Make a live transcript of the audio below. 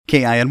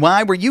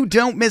KINY, where you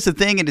don't miss a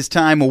thing. It is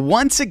time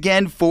once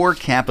again for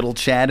Capital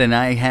Chat, and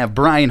I have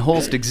Brian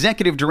Holst,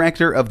 Executive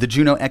Director of the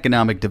Juneau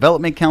Economic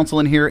Development Council,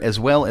 in here,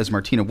 as well as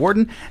Martina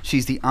Warden.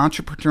 She's the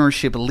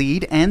entrepreneurship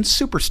lead and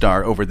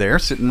superstar over there,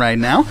 sitting right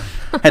now.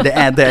 Had to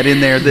add that in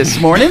there this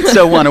morning,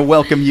 so want to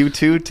welcome you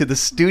two to the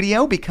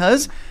studio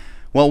because...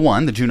 well,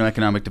 one, the Juneau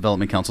Economic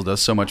Development Council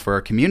does so much for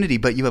our community,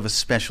 but you have a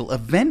special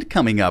event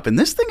coming up. And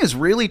this thing has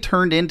really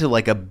turned into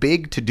like a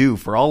big to-do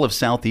for all of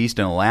Southeast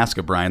and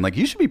Alaska, Brian. Like,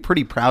 you should be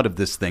pretty proud of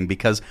this thing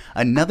because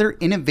another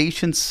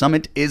Innovation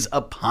Summit is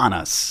upon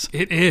us.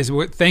 It is.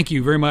 Thank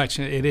you very much.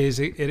 It is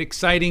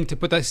exciting to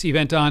put this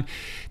event on.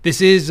 This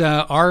is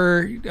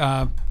our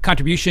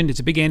contribution. It's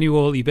a big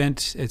annual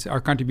event. It's our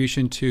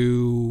contribution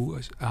to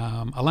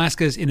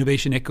Alaska's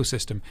innovation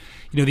ecosystem.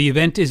 You know, the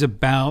event is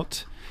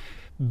about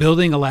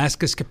building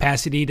Alaska's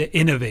capacity to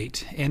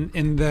innovate. And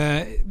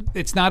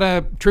it's not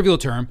a trivial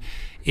term.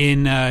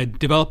 In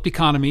developed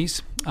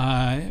economies,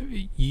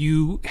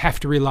 you have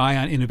to rely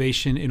on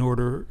innovation in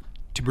order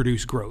to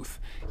produce growth.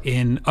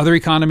 In other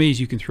economies,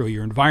 you can throw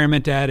your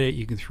environment at it,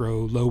 you can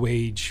throw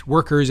low-wage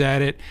workers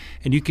at it,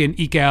 and you can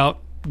eke out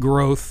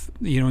growth,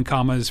 in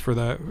commas for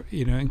the,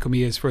 in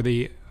comillas for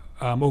the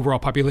overall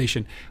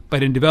population.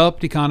 But in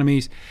developed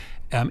economies,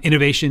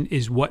 innovation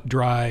is what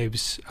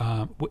drives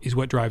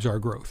our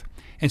growth.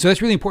 And so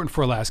that's really important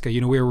for Alaska.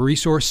 We're a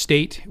resource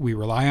state. We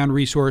rely on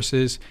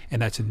resources,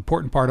 and that's an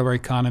important part of our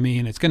economy,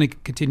 and it's going to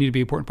continue to be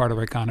an important part of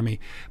our economy.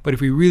 But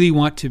if we really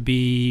want to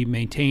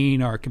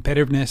maintain our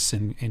competitiveness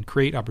and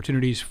create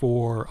opportunities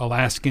for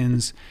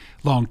Alaskans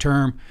long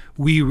term,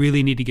 we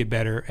really need to get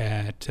better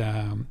at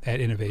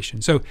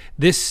innovation. So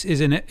this is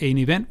an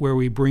event where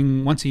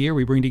once a year,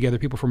 we bring together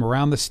people from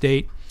around the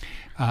state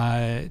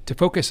to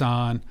focus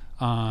on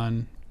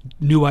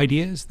new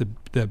ideas,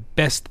 the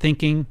best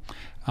thinking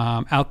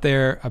out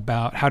there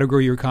about how to grow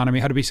your economy,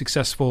 how to be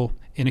successful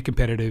in a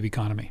competitive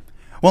economy.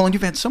 Well, and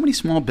you've had so many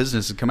small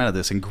businesses come out of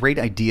this and great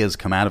ideas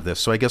come out of this.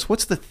 So I guess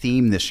what's the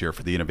theme this year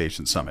for the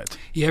Innovation Summit?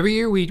 Yeah, every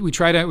year we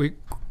try to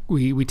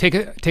we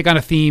take on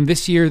a theme.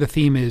 This year the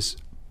theme is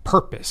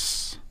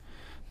purpose.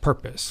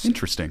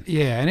 Interesting.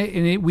 Yeah,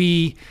 and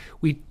we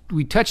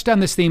touched on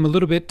this theme a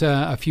little bit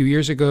a few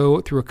years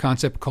ago through a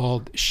concept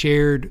called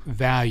shared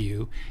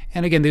value.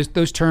 And again,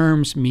 those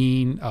terms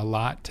mean a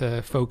lot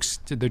to folks.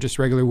 They're just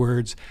regular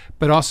words,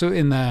 but also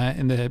in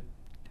the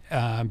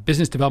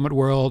business development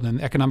world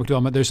and economic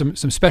development, there's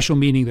some special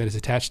meaning that is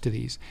attached to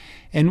these.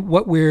 And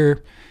what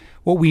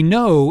we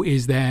know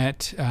is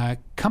that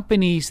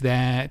companies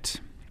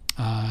that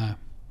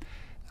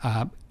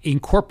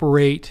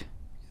incorporate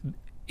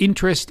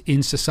interest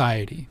in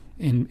society,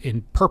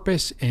 in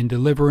purpose and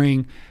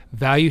delivering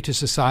value to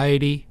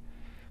society,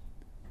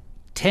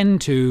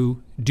 tend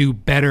to do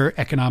better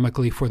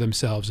economically for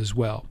themselves as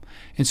well.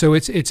 And so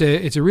it's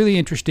a really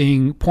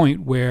interesting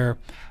point where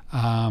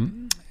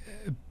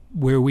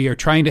we are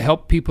trying to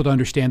help people to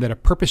understand that a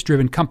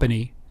purpose-driven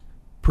company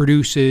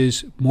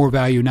produces more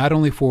value not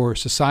only for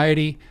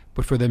society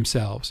but for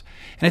themselves.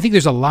 And I think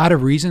there's a lot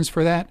of reasons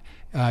for that.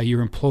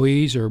 Your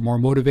employees are more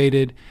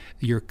motivated.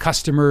 Your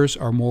customers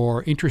are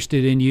more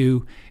interested in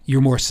you.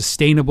 You're more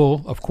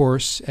sustainable, of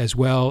course, as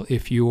well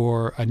if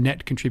you're a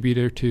net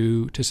contributor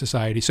to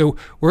society. So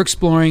we're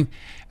exploring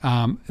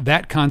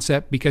that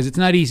concept because it's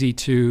not easy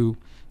to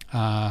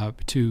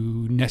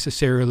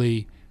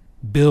necessarily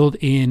build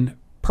in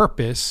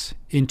purpose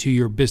into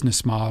your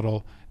business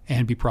model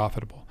and be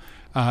profitable.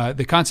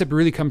 The concept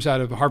really comes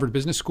out of Harvard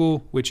Business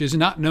School, which is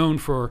not known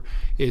for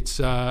its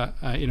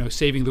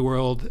saving the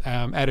world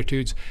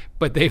attitudes,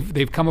 but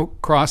they've come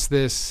across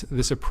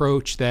this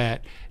approach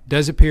that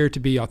does appear to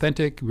be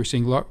authentic. We're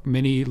seeing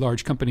many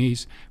large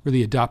companies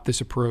really adopt this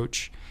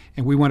approach,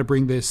 and we want to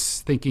bring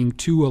this thinking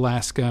to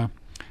Alaska.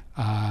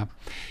 And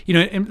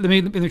let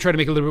me try to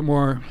make it a little bit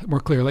more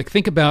clear. Like,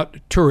 think about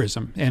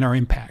tourism and our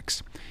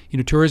impacts.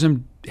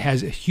 Tourism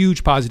has a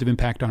huge positive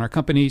impact on our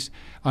companies,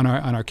 on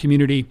our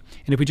community.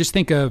 And if we just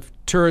think of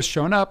tourists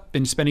showing up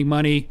and spending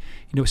money,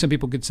 some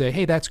people could say,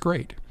 hey, that's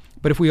great.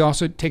 But if we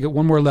also take it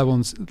one more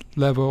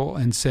level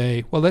and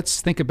say, well,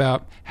 let's think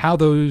about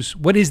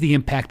what is the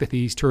impact that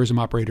these tourism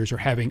operators are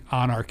having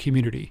on our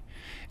community?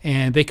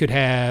 And they could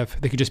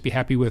just be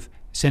happy with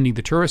sending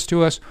the tourists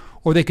to us,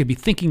 or they could be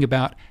thinking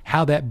about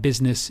how that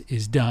business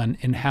is done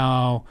and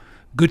how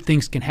good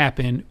things can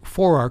happen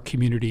for our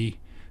community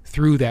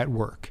through that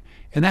work.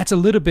 And that's a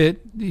little bit,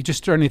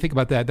 just starting to think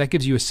about that, that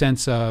gives you a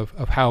sense of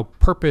how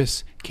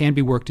purpose can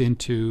be worked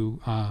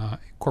into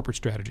corporate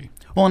strategy.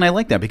 Well, and I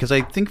like that because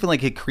I think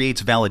like it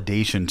creates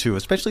validation too,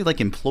 especially like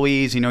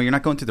employees. You're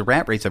not going through the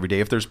rat race every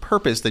day. If there's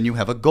purpose, then you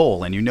have a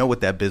goal and you know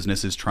what that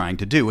business is trying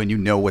to do and you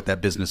know what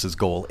that business's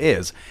goal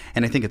is.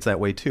 And I think it's that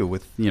way too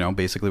with,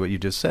 basically what you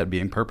just said,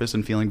 being purpose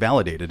and feeling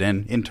validated.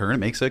 And in turn, it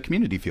makes a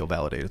community feel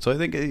validated. So I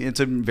think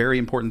it's a very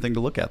important thing to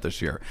look at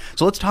this year.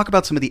 So let's talk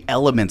about some of the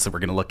elements that we're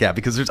going to look at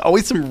because there's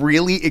always some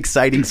really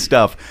exciting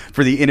stuff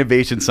for the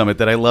Innovation Summit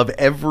that I love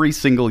every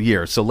single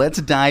year. So let's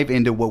dive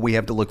into what we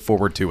have to look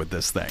forward to with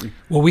this this thing?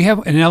 Well, we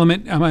have an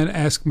element, I'm going to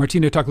ask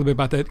Martina to talk a little bit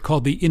about that,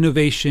 called the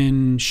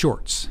Innovation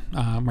Shorts.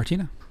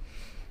 Martina?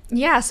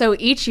 Yeah, so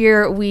each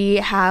year we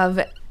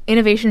have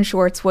Innovation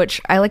Shorts,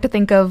 which I like to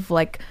think of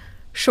like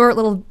short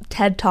little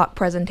TED Talk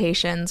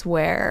presentations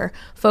where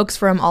folks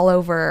from all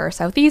over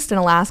Southeast and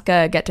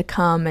Alaska get to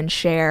come and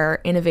share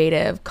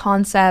innovative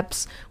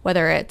concepts,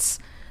 whether it's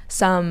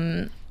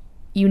some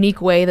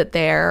unique way that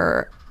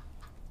they're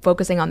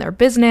focusing on their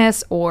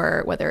business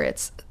or whether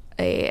it's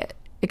a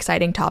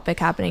exciting topic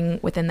happening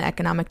within the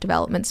economic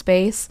development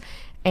space.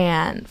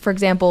 And for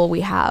example,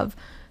 we have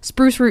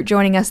Spruce Root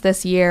joining us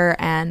this year,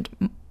 and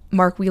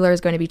Mark Wheeler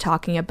is going to be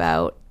talking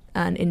about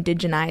an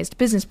indigenized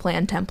business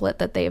plan template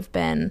that they've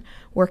been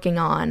working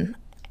on.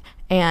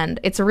 And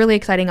it's a really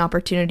exciting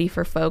opportunity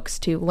for folks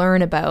to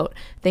learn about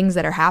things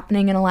that are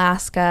happening in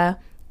Alaska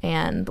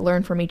and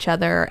learn from each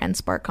other and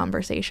spark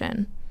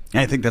conversation.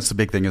 I think that's the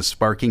big thing, is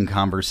sparking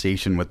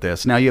conversation with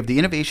this. Now, you have the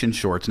Innovation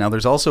Shorts. Now,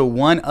 there's also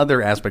one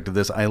other aspect of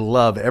this I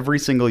love every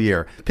single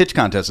year. Pitch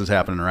contest is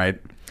happening, right?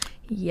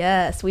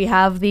 Yes, we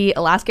have the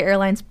Alaska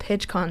Airlines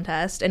Pitch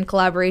Contest in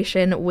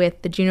collaboration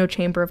with the Juneau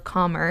Chamber of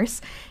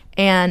Commerce.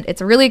 And it's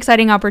a really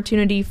exciting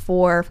opportunity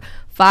for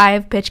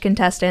 5 pitch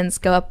contestants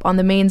go up on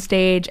the main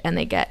stage, and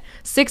they get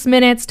 6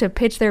 minutes to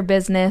pitch their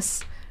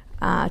business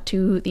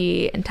to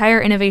the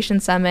entire Innovation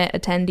Summit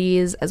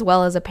attendees, as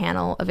well as a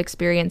panel of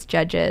experienced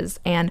judges.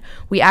 And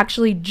we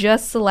actually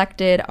just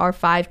selected our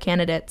 5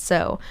 candidates,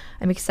 so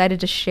I'm excited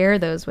to share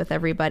those with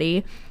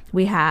everybody.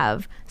 We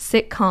have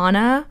Sit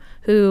Kana,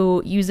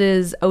 who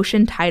uses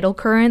ocean tidal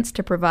currents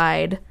to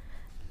provide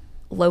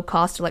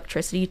low-cost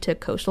electricity to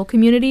coastal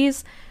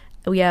communities.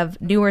 We have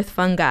New Earth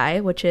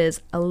Fungi, which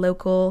is a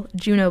local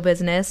Juneau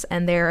business,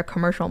 and they're a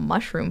commercial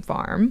mushroom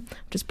farm,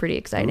 which is pretty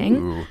exciting.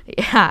 Ooh.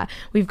 Yeah.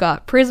 We've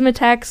got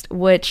Prismatext,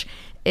 which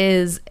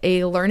is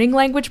a learning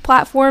language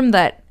platform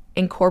that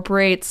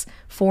incorporates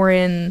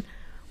foreign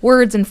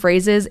words and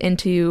phrases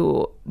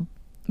into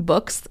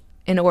books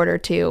in order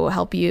to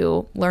help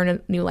you learn a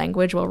new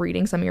language while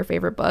reading some of your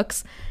favorite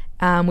books.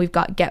 We've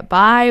got Get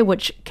By,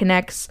 which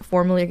connects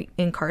formerly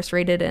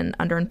incarcerated and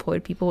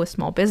underemployed people with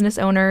small business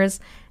owners.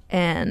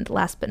 And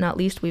last but not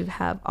least, we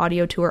have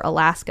Audio Tour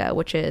Alaska,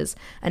 which is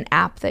an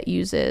app that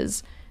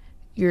uses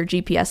your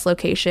GPS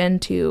location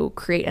to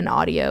create an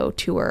audio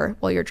tour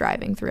while you're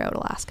driving throughout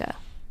Alaska.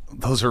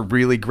 Those are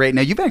really great.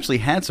 Now, you've actually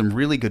had some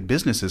really good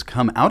businesses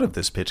come out of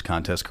this pitch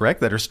contest,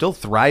 correct, that are still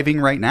thriving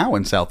right now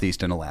in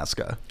southeastern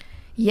Alaska.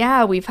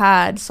 Yeah, we've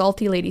had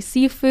Salty Lady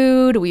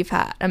Seafood, we've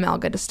had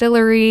Amalga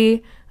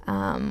Distillery.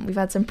 We've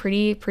had some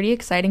pretty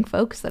exciting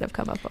folks that have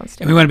come up on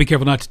stage. And we want to be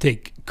careful not to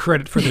take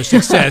credit for their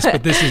success,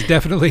 but this is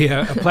definitely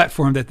a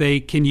platform that they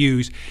can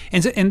use.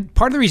 And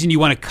part of the reason you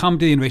want to come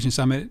to the Innovation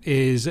Summit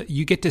is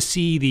you get to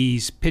see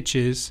these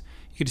pitches.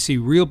 You get to see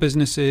real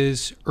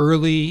businesses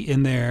early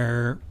in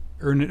an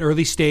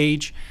early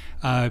stage,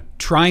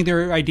 trying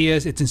their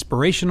ideas. It's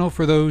inspirational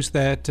for those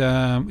that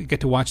get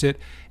to watch it.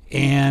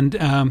 And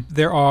and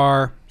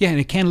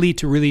it can lead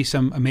to really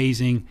some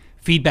amazing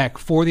feedback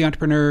for the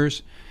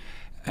entrepreneurs.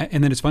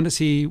 And then it's fun to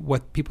see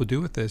what people do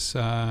with this,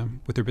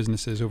 with their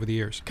businesses over the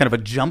years. Kind of a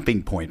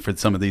jumping point for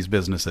some of these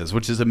businesses,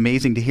 which is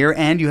amazing to hear.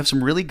 And you have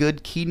some really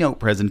good keynote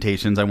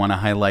presentations I want to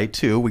highlight,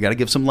 too. We got to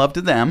give some love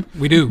to them.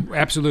 We do,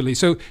 absolutely.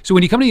 So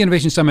when you come to the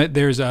Innovation Summit,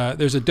 there's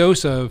a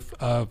dose of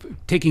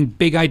taking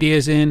big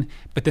ideas in,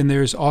 but then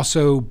there's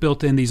also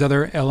built in these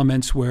other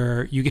elements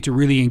where you get to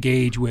really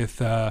engage with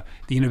the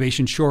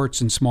Innovation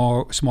Shorts and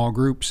small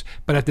groups.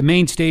 But at the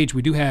main stage,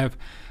 we do have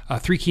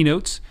 3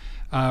 keynotes.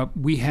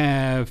 We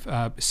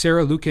have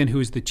Sarah Lucan, who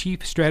is the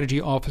Chief Strategy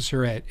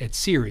Officer at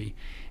Siri.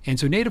 And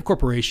so native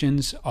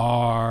corporations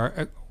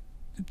are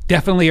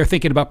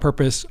thinking about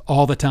purpose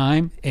all the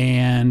time,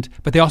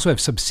 but they also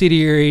have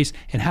subsidiaries.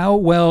 And how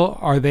well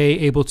are they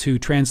able to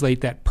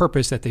translate that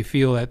purpose that they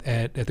feel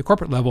at the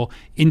corporate level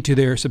into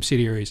their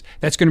subsidiaries?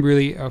 That's going to be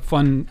really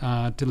fun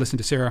to listen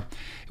to Sarah.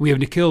 We have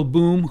Nikhil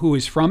Boom, who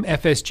is from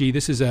FSG.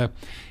 This is a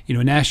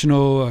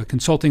national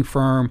consulting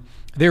firm.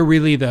 They're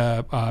really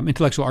the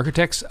intellectual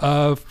architects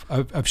of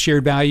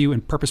shared value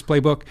and purpose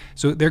playbook.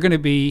 So he's going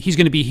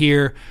to be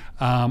here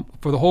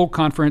for the whole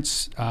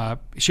conference,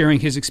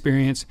 sharing his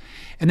experience.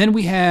 And then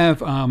we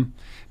have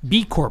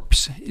B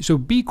Corps. So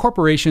B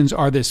corporations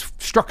are this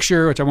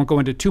structure, which I won't go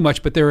into too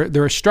much, but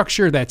they're a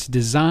structure that's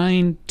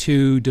designed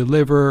to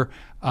deliver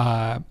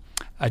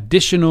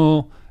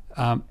additional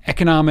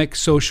economic,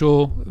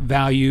 social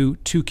value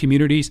to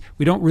communities.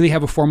 We don't really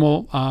have a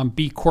formal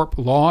B Corp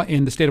law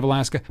in the state of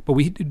Alaska, but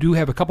we do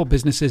have a couple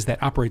businesses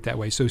that operate that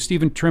way. So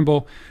Stephen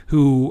Trimble,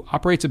 who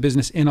operates a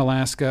business in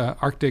Alaska,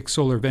 Arctic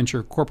Solar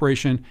Venture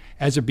Corporation,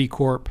 as a B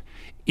Corp,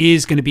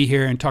 is going to be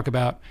here and talk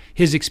about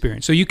his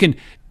experience. So you can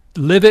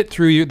live it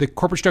through the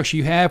corporate structure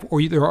you have,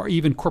 or there are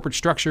even corporate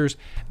structures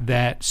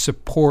that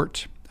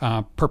support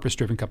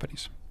purpose-driven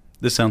companies.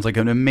 This sounds like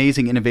an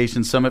amazing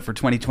innovation summit for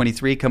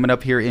 2023 coming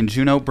up here in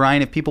Juneau.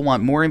 Brian, if people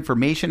want more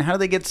information, how do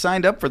they get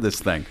signed up for this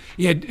thing?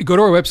 Yeah, go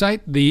to our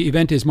website. The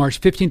event is March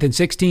 15th and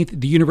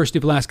 16th. The University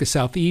of Alaska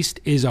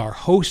Southeast is our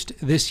host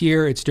this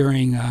year. It's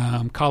during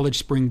college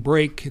spring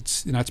break.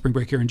 It's not spring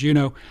break here in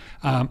Juneau.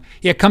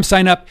 Come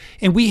sign up.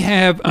 And we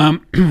have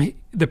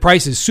the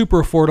price is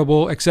super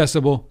affordable,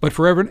 accessible. But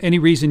for any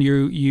reason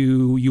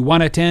you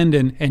want to attend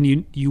and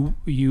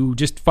you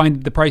just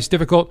find the price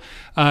difficult,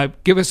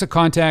 give us a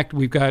contact.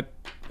 We've got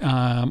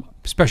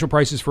special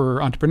prices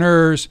for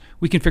entrepreneurs.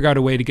 We can figure out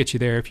a way to get you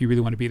there if you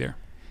really want to be there.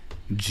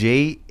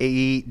 JEDC.org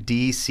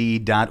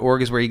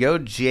is where you go,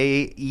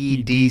 JEDC.org,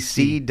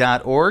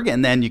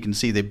 and then you can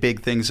see the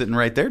big thing sitting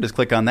right there. Just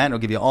click on that. It'll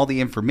give you all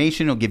the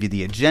information. It'll give you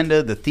the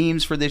agenda, the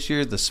themes for this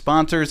year, the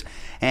sponsors,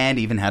 and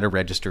even how to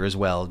register as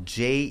well.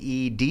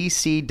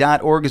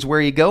 JEDC.org is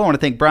where you go. I want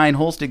to thank Brian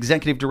Holst,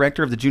 Executive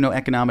Director of the Juneau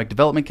Economic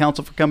Development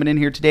Council, for coming in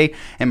here today,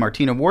 and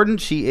Martina Warden.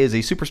 She is a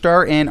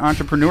superstar and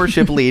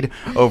entrepreneurship lead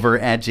over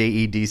at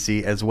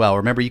JEDC as well.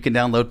 Remember, you can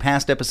download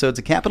past episodes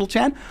of Capital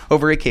Chat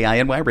over at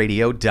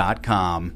KINYradio.com.